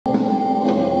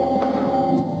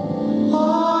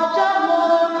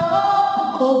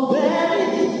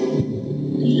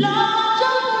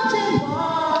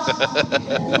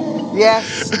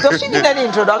Yes. Does she need any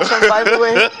introduction, by the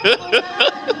way?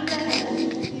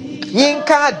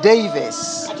 Yinka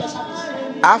Davies,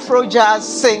 Afro jazz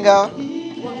singer,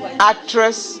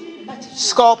 actress,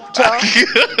 sculptor.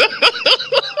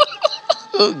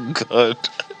 Oh God.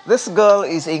 This girl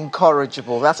is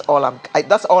incorrigible. That's all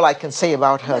that's all I can say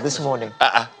about her this morning.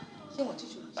 Good morning,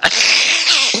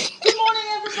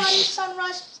 everybody.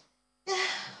 Sunrise.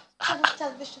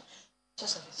 Television.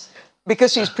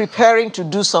 Because she's preparing to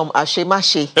do some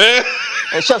ashemashi.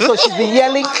 So she's been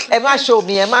yelling, Emma, show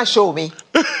me, Emma, show me.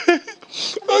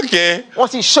 Okay.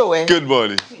 What's he showing? Good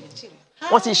morning.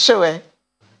 What's he showing?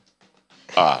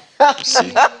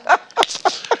 See.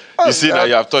 You see now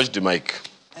you have touched the mic.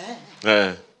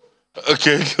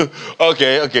 Okay.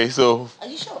 Okay. So. Are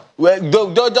you sure? Well,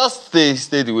 don't just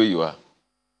stay the way you are.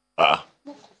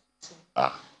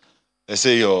 They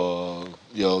say you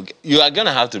are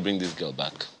gonna have to bring this girl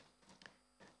back.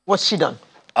 What's she done?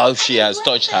 Oh, she has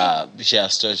touched her. She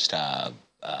has touched her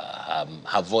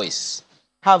voice.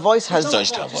 Her voice has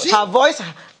touched her voice. Her voice.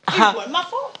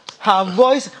 Her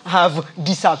voice have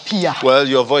disappeared. Well,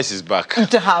 your voice is back.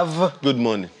 To have. Good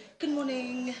morning. Good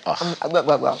morning.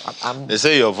 They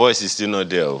say your voice is still not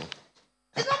there. Oh.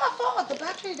 It's not my fault. The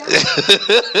battery died.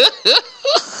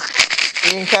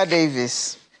 Yinka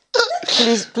Davies,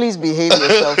 please behave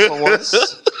yourself for once.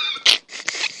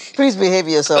 Please behave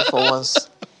yourself for once.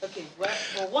 Okay, well,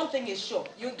 one thing is sure.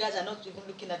 You guys are not even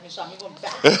looking at me, so I'm even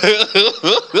bad. I'm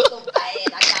so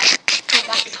bad. I can't go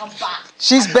back to come back.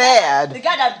 She's bad. The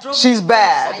guy that drove She's me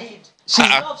bad. Said.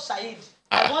 She loves Said.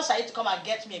 I want Said to come and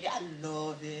get me again. I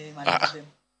love him. I love him.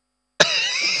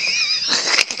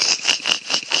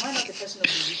 Am I not the person of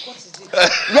the week? What is it?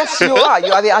 Yes, you are.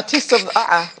 You are the artist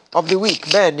of the week,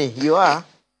 Bernie. You are.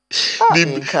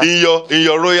 In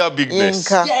your royal bigness.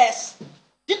 Yinka. Yes.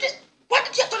 Why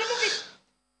did you have to remove it?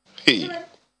 Hey.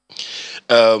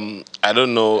 I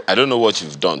don't know what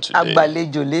you've done today.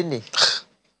 Abalejolene.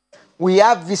 We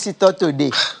have visitor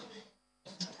today.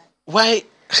 Why?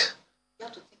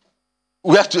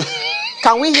 We have to.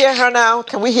 Can we hear her now?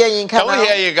 Can we hear Yinka now? Can we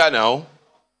hear Yinka now?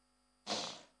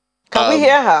 Can we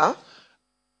hear her?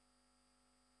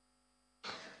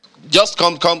 Just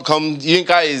come.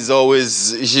 Yinka is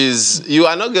always, you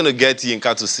are not going to get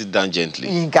Yinka to sit down gently.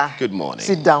 Yinka. Good morning.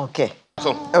 Sit down, okay.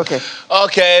 Come. Okay.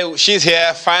 Okay, she's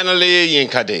here. Finally,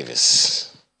 Yinka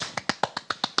Davies.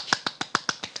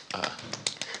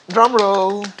 Drum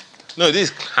roll. No,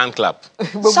 this is hand clap.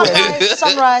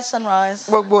 Sunrise.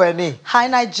 Hi,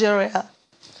 Nigeria.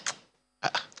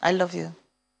 I love you.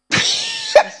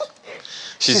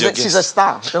 She's your guest. She's a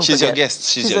star. Don't she's forget. Your guest.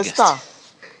 She's your a guest. Star.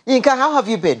 Yinka, how have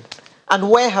you been? And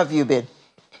where have you been?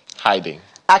 Hiding.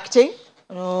 Acting?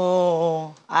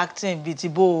 Oh, acting,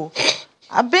 BTBO.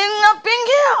 I've been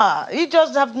here. You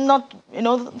just have not,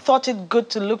 thought it good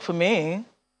to look for me.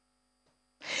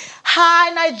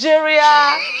 Hi,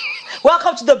 Nigeria.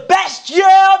 Welcome to the best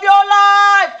year of your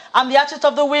life. I'm the artist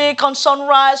of the week on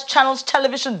Sunrise Channels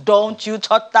Television. Don't you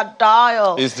touch that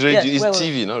dial. It's radio. It's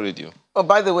TV, not radio. Oh,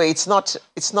 by the way, it's not.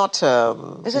 It's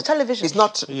a television. It's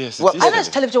not. Yes, I know it's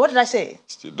television. What did I say?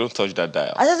 Don't touch that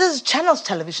dial. I said this is Channels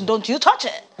Television. Don't you touch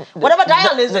it. Whatever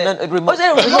dial is it? Remote. Oh, is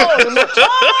it remote? Remote.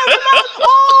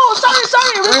 Oh,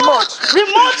 sorry.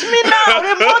 Remote me now.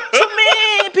 Remote to me,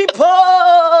 people.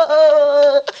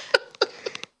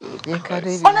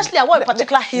 Honestly, I wore a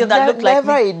particular heel that looked like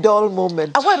never a dull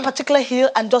moment. I wore a particular heel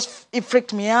and it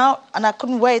freaked me out, and I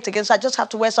couldn't wear it again, so I just have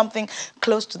to wear something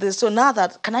close to this. So now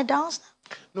can I dance now?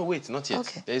 No, wait, not yet.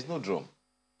 Okay. There is no drum.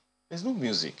 There's no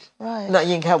music. Right. Now,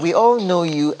 Yinka, we all know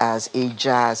you as a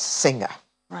jazz singer.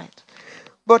 Right.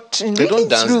 But in reading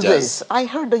through this, I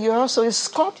heard that you're also a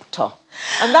sculptor,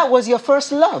 and that was your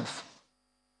first love.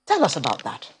 Tell us about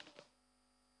that.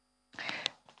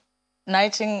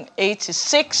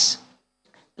 1986,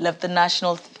 left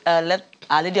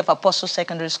Our Lady of Apostles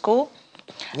Secondary School.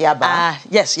 Yaba.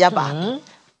 Yes, Yaba.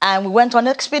 And we went on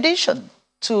expedition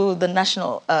to the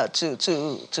National, and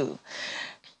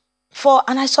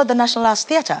I saw the National Arts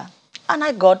Theatre, and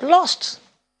I got lost.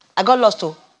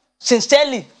 Too,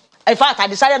 sincerely. In fact, I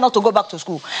decided not to go back to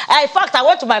school. In fact, I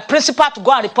went to my principal to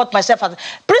go and report myself as,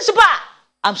 Principal,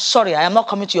 I'm sorry, I am not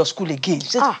coming to your school again. She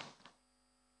said,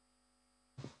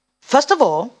 First of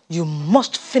all, you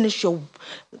must finish your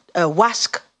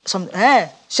WASC.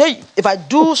 Say, if I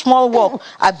do small work,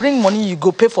 I bring money, you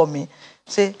go pay for me.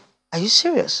 Say, are you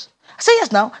serious? I say,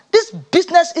 yes, now. This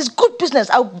business is good business.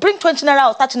 I'll bring 20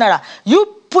 naira or 30 naira.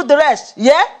 You put the rest,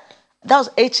 yeah? That was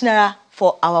 18 naira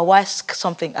for our WASC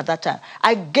something at that time.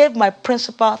 I gave my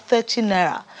principal 30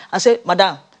 naira. I said,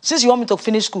 Madam, since you want me to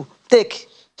finish school,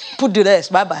 put the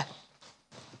rest, bye-bye.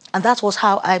 And that was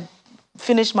how I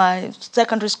finished my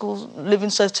secondary school living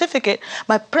certificate.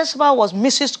 My principal was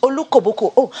Mrs.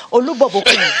 Olukoboko. Oh,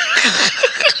 Oluboboko.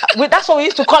 That's what we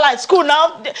used to call her at school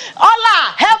now.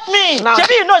 Ola, help me. Now,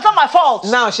 Shebi, no, it's not my fault.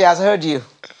 Now she has heard you.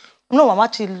 No, Mama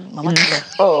Chilo.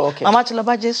 Oh, okay. Mama Chilo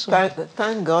Bajesu.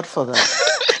 Thank God for that.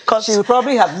 She would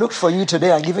probably have looked for you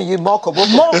today and given you more koboko.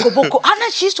 More koboko. And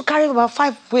then she used to carry about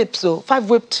 5 whips, so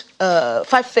 5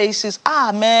 faces.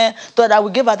 Ah, man, thought I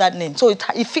would give her that name. So it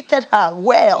fitted her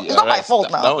well. Yeah, it's not my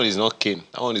fault now. That one is not Ken.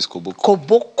 That one is Koboko.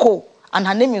 Koboko. And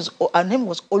her name was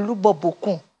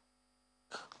Olubobokun.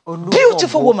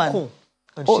 Beautiful woman.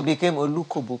 And she became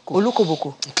Olukoboko.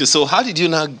 Olukoboko. Okay, so how did you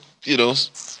now,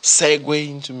 segue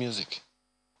into music?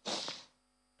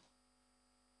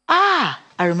 Ah,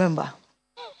 I remember.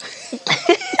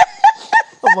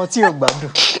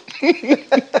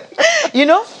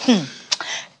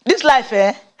 This life,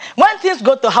 when things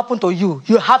go to happen to you,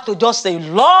 you have to just say,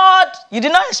 Lord, you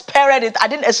did not expect it. I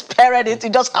didn't expect it.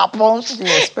 It just happens.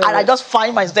 And I just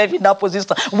find myself in that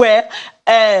position where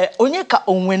Onyeka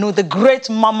Onwenu, the great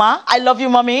mama, I love you,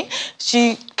 mommy,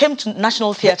 she came to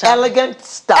National Theatre. Elegant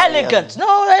style. Elegant.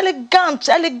 No, elegant.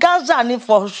 Eleganza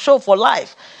for show for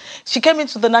life. She came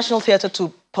into the National Theatre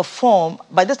to perform.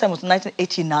 By this time it was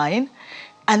 1989.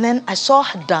 And then I saw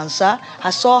her dancer. I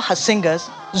saw her singers.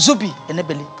 Zubi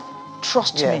Enebeli.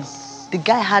 Trust me. The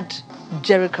guy had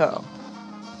Jerry curl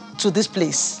to this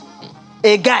place.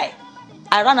 A guy.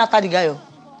 I ran after the guy.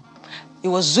 It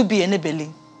was Zubi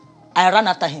Enebeli. I ran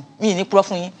after him.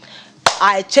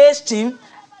 I chased him.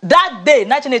 That day,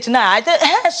 1989, I said,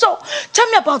 hey, so tell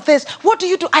me about this. What do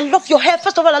you do? I love your hair.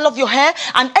 First of all, I love your hair.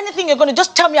 And anything you're going to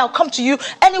just tell me, I'll come to you.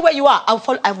 Anywhere you are, I'll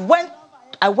follow. I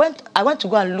went to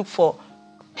go and look for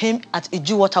him at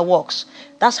Iju Water Works.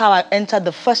 That's how I entered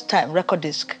the first time record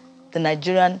disc, the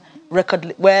Nigerian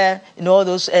record, where, all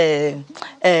those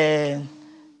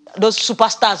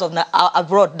superstars of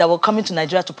abroad that were coming to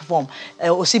Nigeria to perform.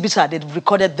 Osibisa, they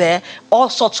recorded there. All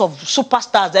sorts of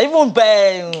superstars. Even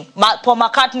Paul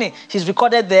McCartney, he's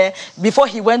recorded there. Before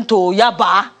he went to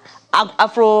Yaba,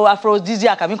 Afro Dizzy,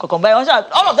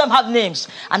 all of them have names.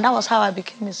 And that was how I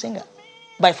became a singer.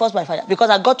 By force, by fire. Because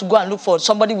I got to go and look for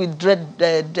somebody with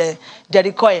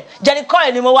Jerry Coy. Jerry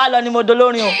Coy,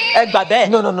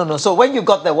 no. So when you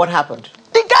got there, what happened?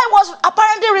 The guy was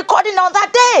apparently recording on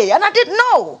that day, and I didn't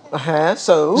know.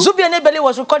 So? Zubi Enebeli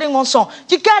was recording one song.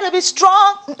 You gotta be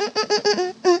strong.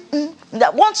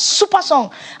 That one super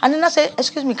song. And then I said,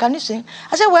 excuse me, can you sing?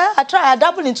 I said, well, I tried. I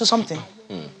dabbled into something.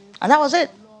 And that was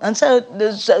it. And so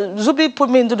Zubi put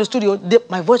me into the studio.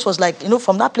 My voice was like,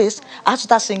 from that place, I had to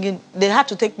start singing. They had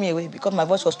to take me away because my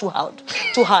voice was too hard.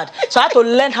 So I had to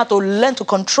learn how to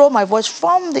control my voice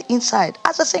from the inside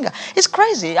as a singer. It's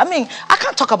crazy. I mean, I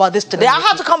can't talk about this today. I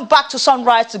have to come back to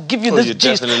Sunrise to give you this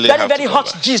gist. Very, very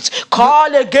hot gist.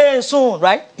 Call again soon,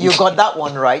 right? You got that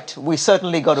one right. We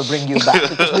certainly got to bring you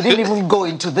back because we didn't even go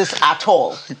into this at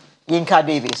all. Yinka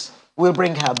Davies. We'll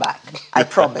bring her back. I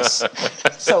promise.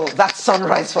 So that's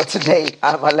Sunrise for today.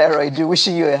 I'm Alero Edu,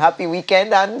 wishing you a happy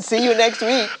weekend and see you next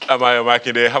week. I'm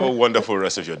Ayomakide. Have a wonderful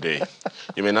rest of your day.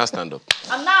 You may now stand up.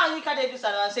 And now Yinka Davies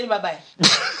and I'm saying bye-bye.